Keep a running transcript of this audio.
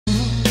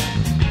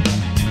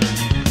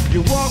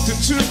You walked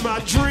into my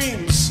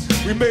dreams.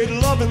 We made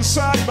love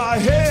inside my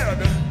head.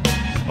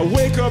 I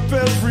wake up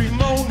every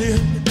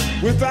morning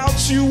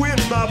without you in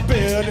my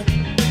bed.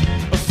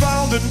 I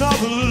found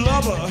another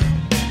lover,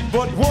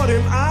 but what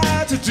am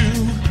I to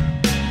do?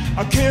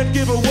 I can't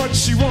give her what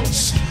she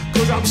wants,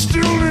 'cause I'm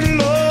still in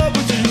love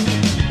with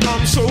you.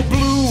 I'm so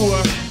blue,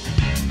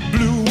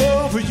 blue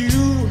over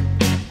you.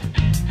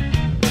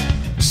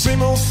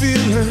 Same old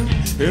feeling,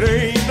 it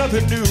ain't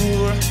nothing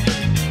new.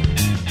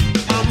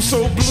 I'm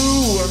so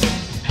blue,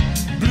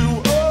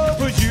 blue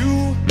over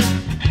you.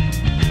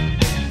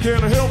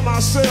 Can't help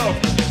myself,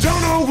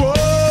 don't know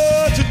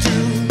what to do.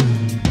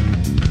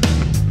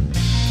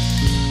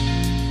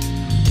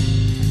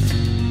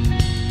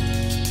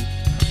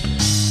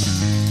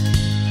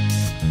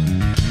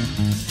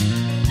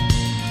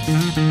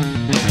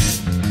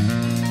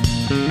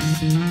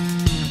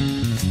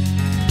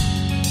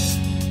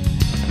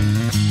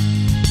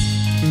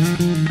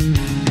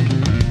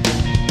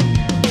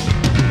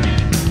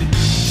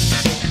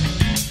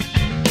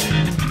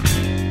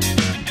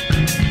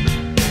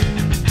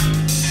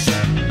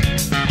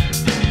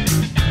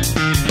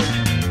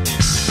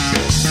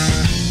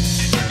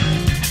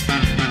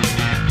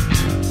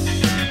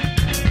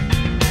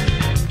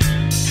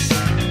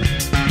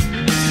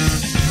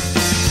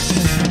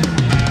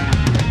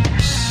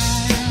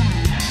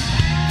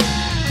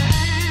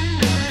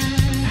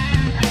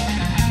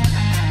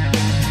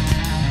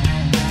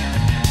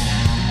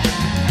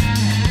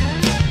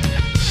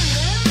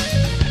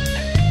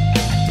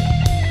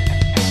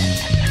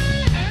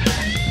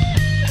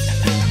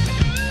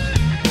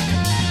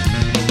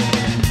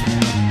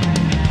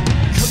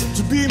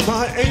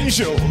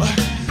 Angel,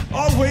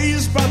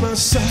 always by my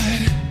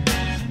side.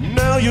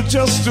 Now you're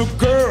just a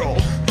girl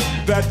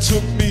that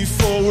took me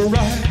for a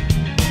ride.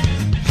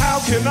 How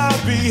can I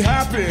be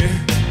happy?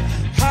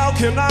 How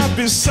can I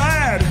be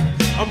sad?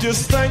 I'm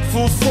just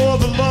thankful for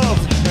the love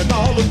and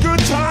all the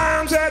good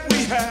times that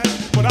we had.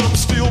 But I'm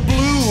still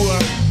blue,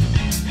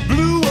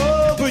 blue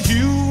over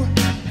you.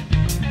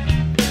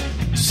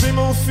 Same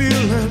old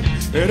feeling,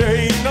 it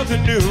ain't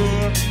nothing new.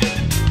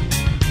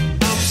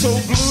 I'm so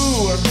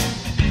blue,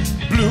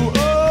 blue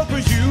over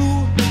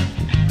you.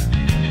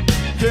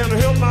 Can't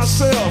help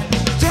myself,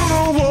 don't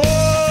know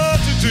what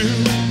to do.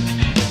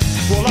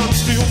 Well, I'm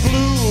still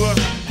blue,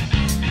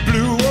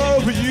 blue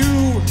over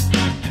you.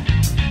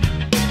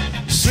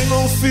 Same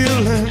old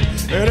feeling,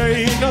 it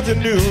ain't nothing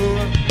new.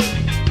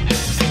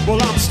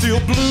 Well, I'm still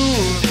blue,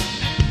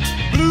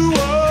 blue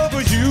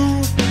over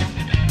you.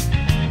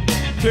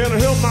 Can't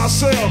help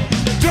myself,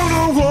 don't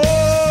know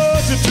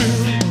what to do.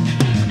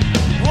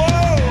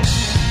 Whoa.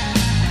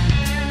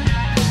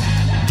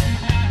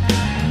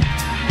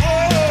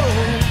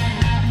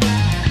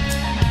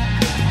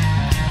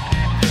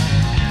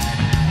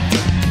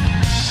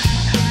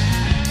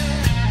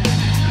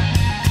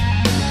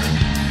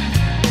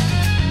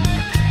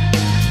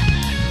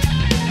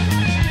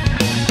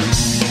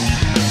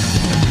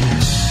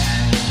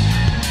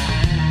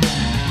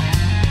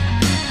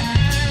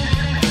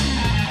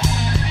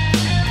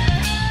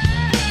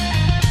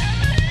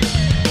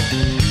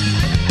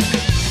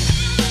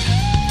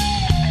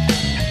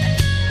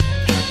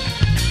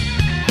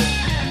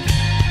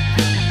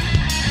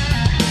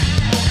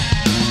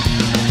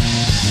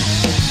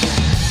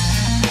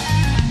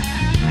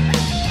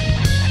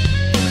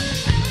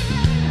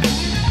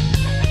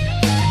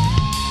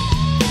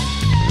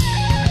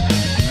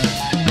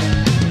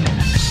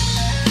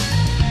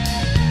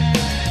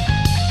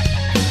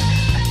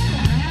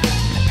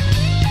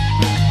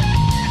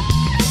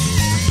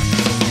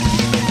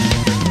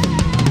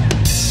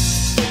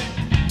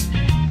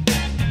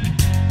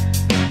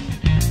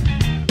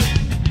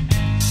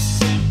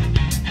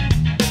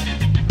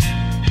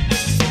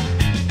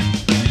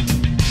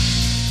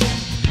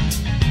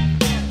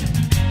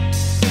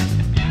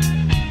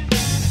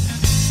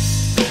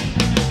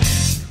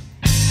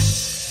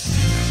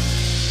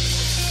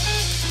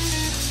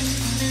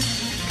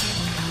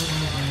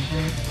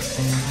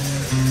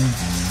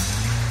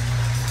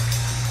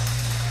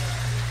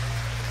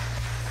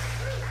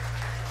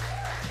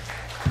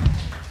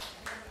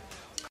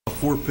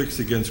 Four picks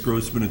against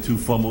Grossman and 2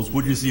 fumbles.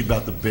 What did you see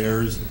about the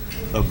Bears?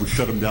 We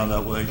shut them down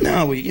that way?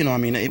 No, we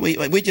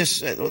just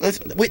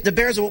the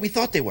Bears are what we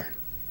thought they were.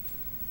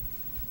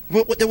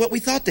 They're what we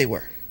thought they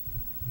were.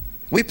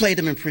 We played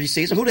them in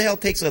preseason. Who the hell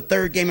takes a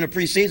third game in the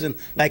preseason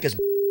like it's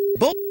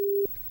bull?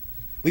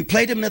 We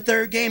played them in the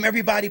third game.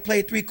 Everybody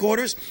played 3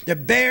 quarters. The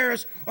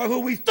Bears are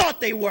who we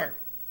thought they were. And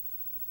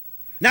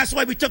that's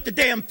why we took the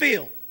damn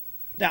field.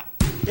 Now,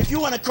 if you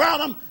want to crown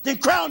them, then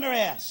crown their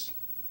ass.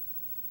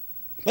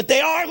 But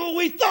they are who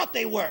we thought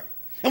they were.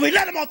 And we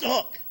let them off the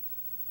hook.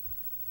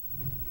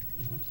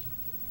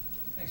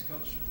 Thanks,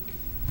 Coach.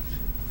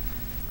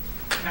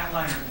 Matt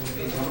Leinart will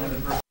be one of the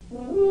first.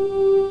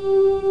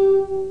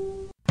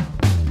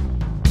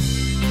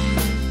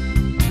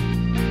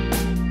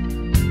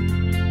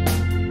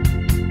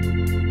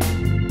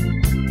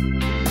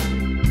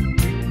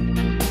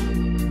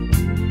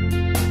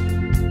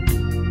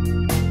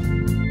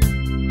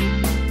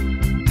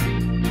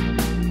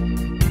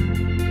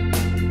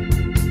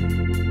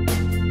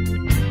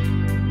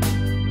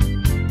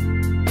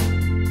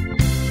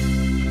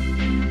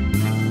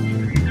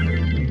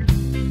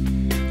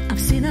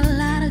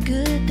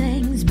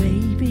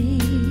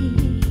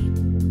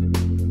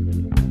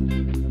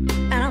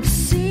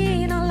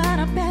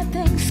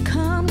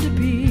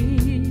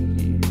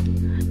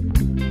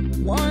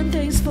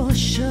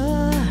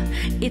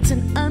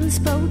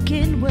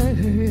 unspoken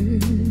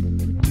word.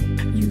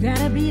 You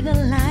gotta be the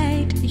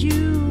light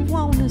you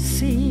wanna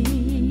see.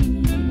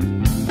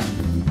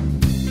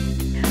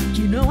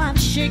 You know I'm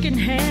shaking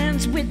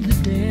hands with the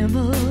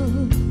devil,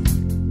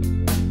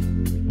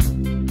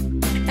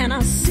 and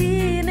I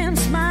see him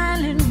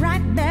smiling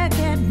right back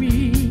at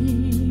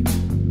me.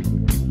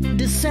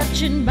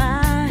 Deception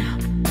by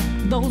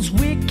those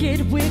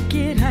wicked,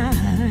 wicked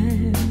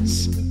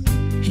eyes.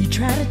 He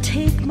tried to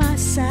take my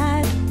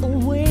sight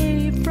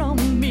away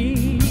from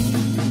me.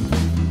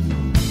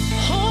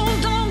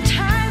 Hold on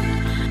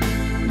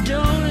tight,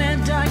 don't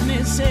let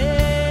darkness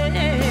in.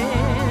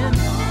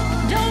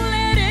 Don't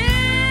let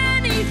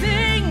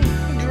anything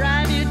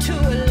drive you to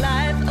a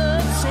life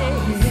of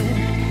sin.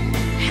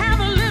 Have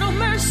a little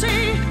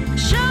mercy,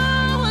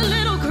 show a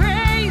little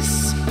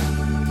grace.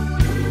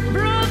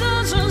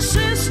 Brothers and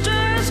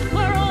sisters,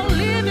 we're all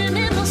living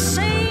in the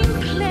same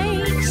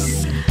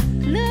place.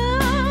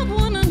 Love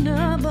one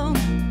another,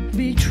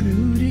 be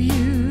true to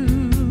you.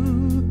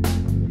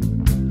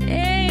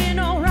 Ain't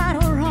no right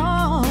or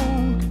wrong,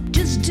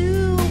 just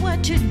do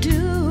what you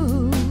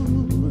do.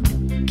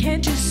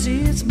 Can't you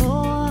see it's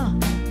more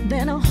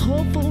than a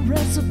hopeful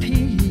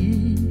recipe?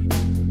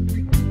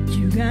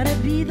 You gotta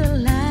be the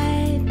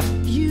light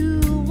you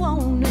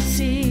wanna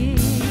see.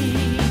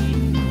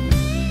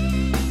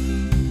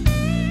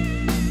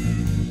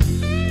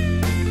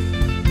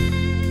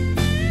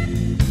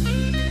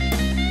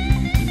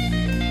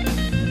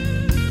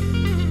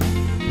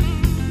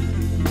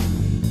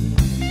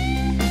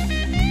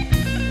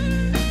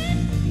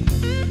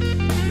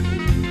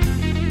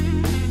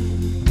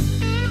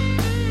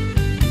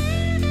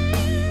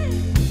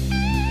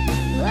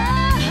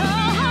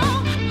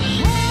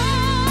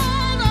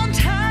 Hold on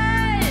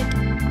tight,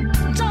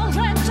 don't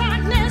let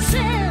darkness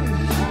in.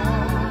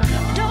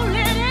 Don't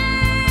let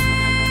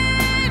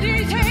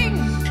anything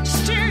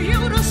steer you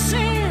to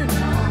sin.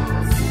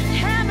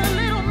 Have a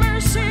little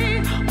mercy,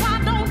 why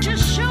don't you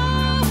show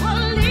a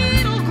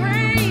little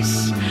grace?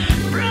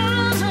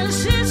 Brothers and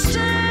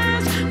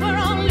sisters, we're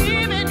all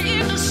living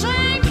in the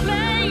same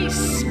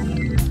place.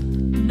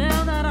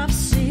 Now that I've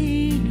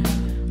seen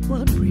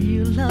what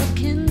real love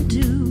can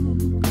do,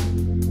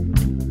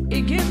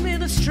 it gives me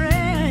the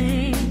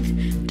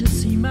strength to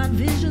see my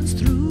visions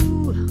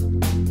through.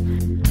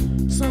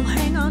 So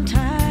hang on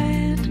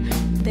tight,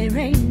 there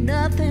ain't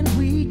nothing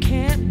we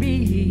can't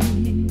be.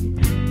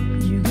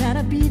 You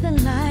gotta be the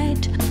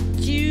light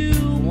you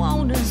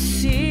wanna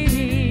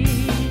see.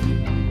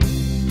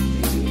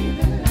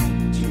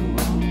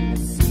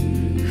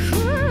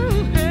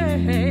 Ooh,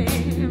 hey.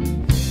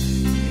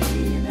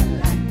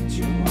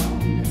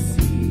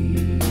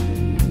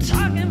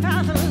 Talking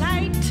about the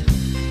light.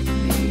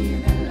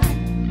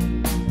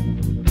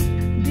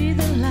 Be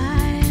the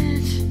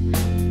light.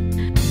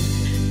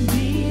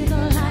 Be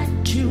the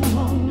light you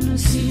wanna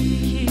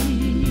see.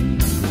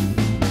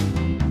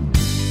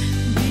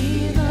 Be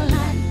the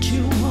light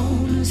you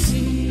wanna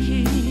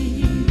see.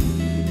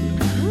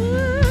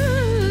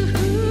 Ooh,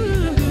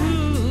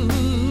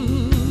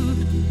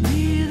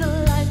 be the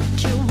light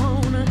you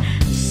wanna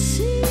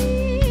see.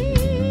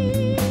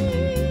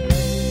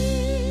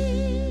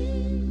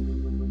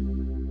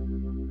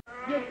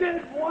 You did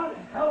one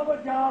hell of a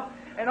job,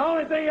 and the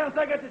only thing else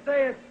I got to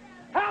say is,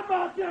 how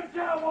about them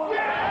Jaguars?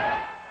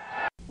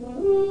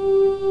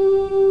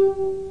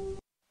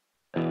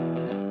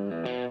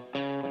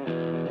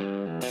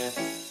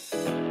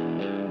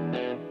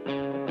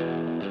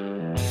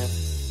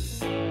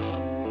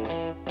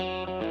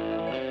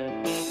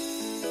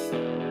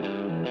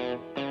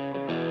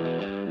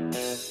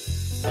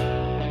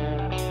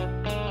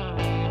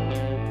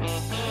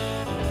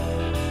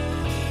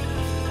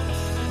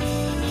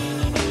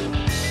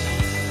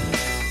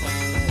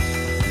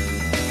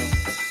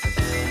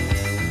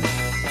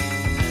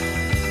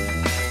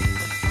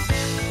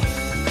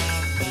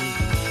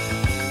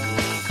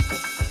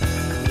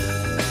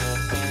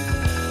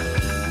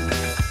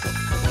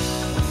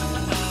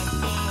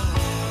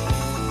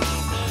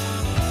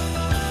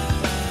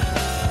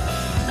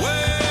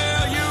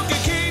 Well, you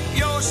can keep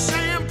your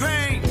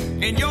champagne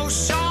and your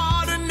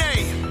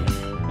Chardonnay.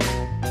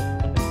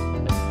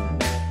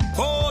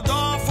 Hold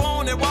off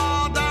on that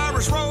wild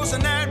Irish rose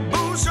and that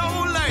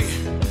Beaujolais.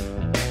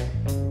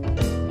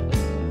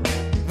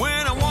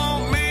 When I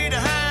want me to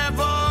have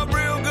a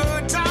real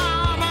good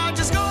time, I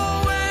just go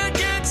and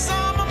get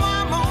some of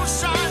my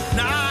moonshine.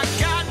 Now I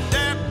got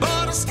that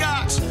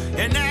butterscotch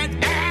and that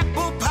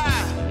apple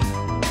pie.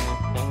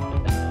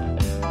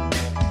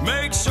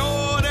 Make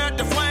sure that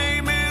the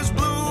flame is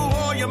blue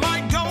or you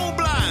might go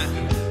blind.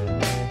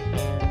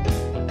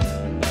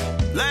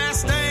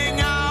 Last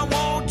thing I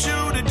want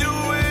you to do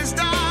is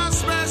die,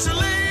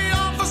 especially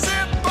off a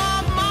sip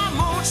of my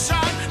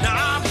moonshine. Now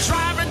I'm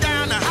driving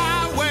down the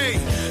highway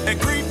and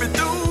creeping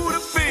through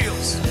the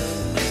fields.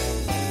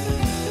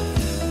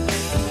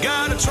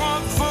 Got a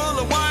trunk full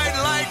of white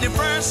lightning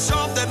fresh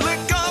off that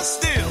liquor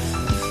still.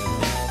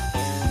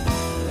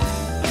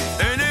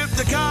 And if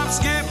the cops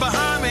get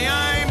behind me,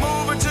 I ain't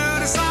moving to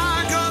the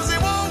side, 'cause they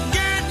won't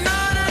get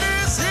none of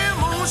this here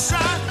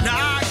moonshine. Now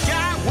I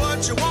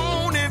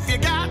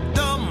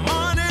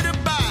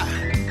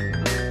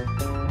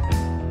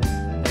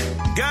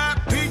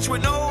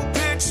with no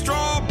pitch,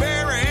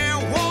 strawberry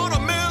and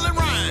watermelon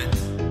rind.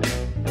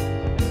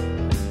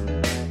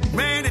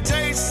 Man, it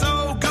tastes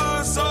so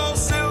good, so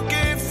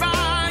silky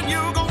fine.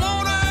 You gon'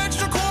 want an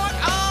extra quart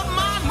of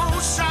my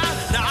moonshine.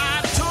 Now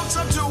I took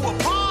some to a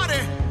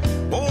party,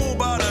 oh,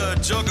 about a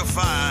jug of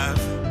 5.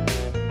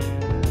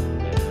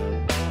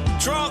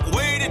 Truck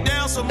weighted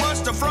down so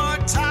much the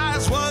front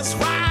tires was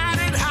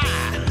riding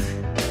high.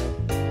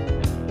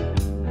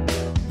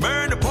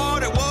 Man, the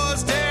party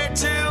was dead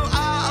till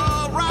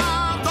I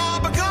arrived, all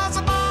because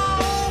of my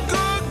own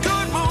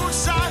good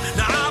moonshine.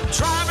 Now I'm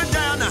driving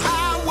down the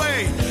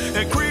highway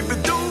and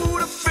creeping through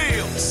the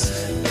fields.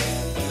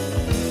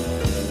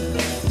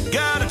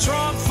 Got a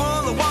trunk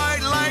full of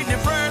white lightning,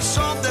 fresh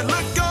off that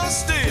liquor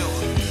still.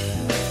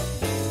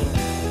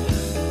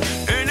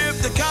 And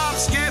if the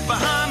cops get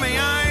behind me,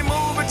 I ain't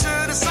moving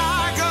to the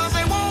side, 'cause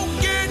they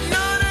won't get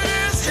none of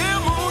this here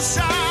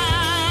moonshine.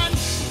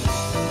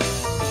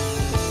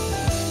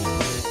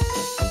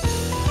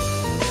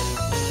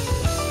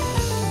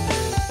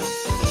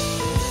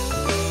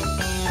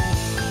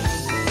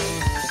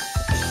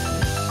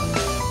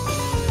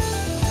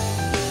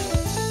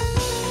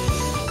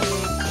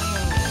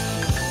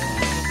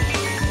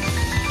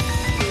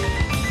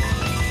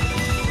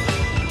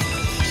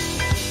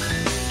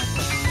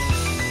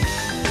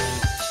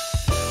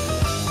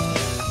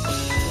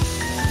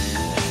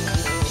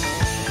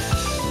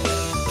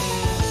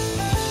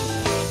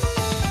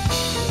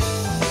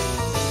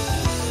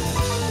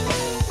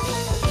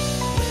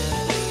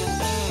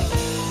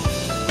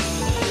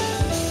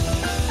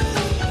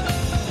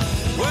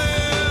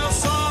 Well,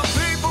 some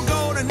people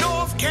go to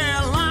North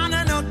Carolina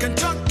and the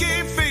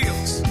Kentucky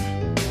fields.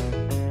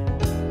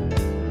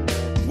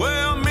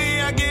 Well,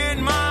 me, I get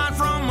mine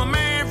from a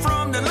man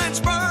from the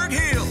Lynchburg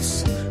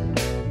Hills.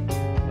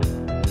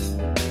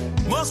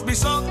 Must be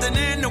something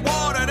in the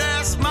water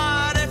that's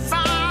mighty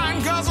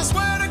fine, 'cause I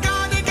swear to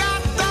God, you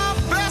got the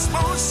best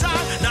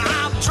moonshine. Now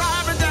I'm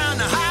driving down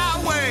the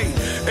highway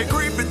and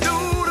creeping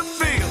through the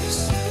fields.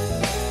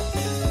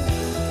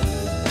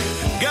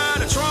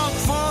 Got a trunk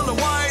full of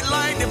white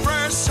lightning,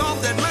 fresh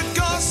off that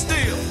liquor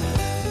still.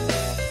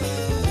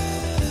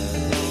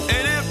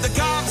 And if the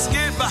cops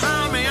get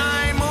behind me,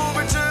 I ain't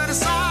moving to the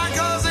side,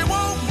 'cause they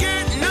won't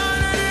get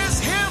none of this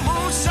here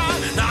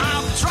moonshine. Now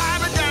I'm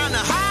driving down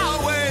the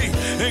highway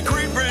and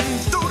creeping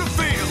through the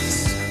fields.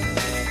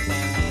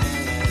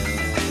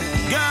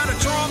 Got a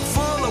trunk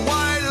full of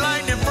white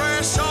lightning,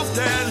 fresh off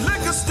that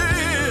liquor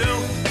still.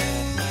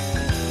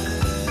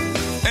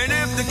 And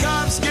if the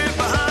cops get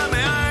behind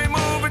me, I ain't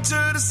moving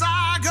to the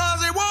side, 'cause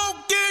they won't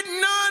get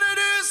none of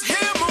this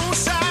here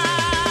moonshine.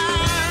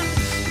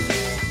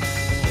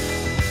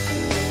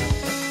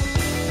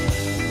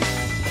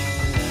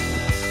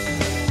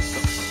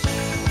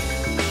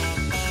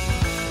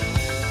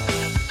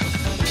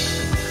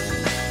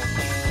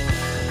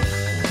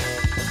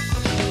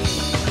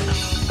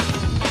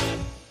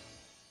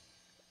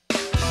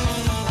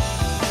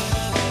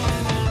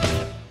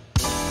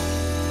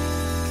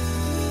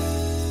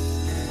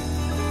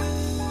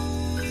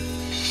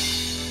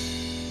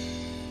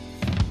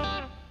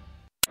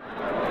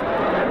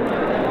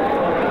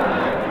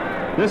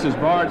 This is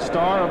Bart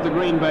Starr of the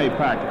Green Bay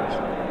Packers.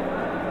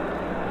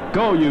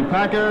 Go, you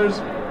Packers,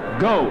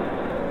 go!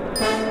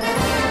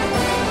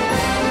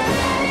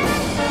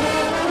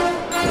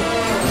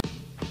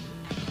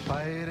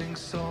 Fighting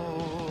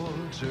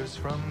soldiers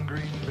from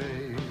Green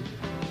Bay,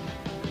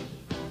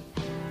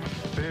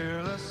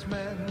 fearless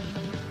men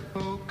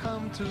who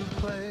come to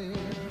play,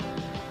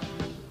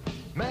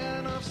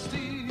 men of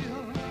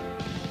steel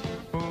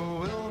who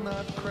will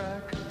not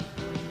crack,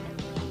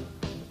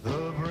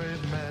 the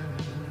brave men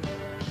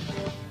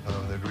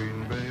of the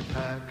Green Bay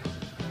Pack.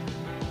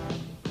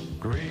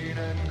 Green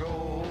and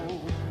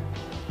gold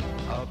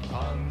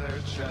upon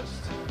their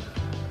chest,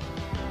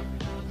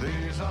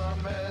 these are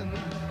men,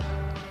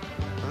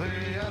 the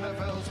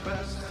NFL's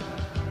best,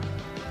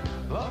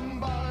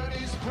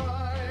 Lombardi's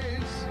pride.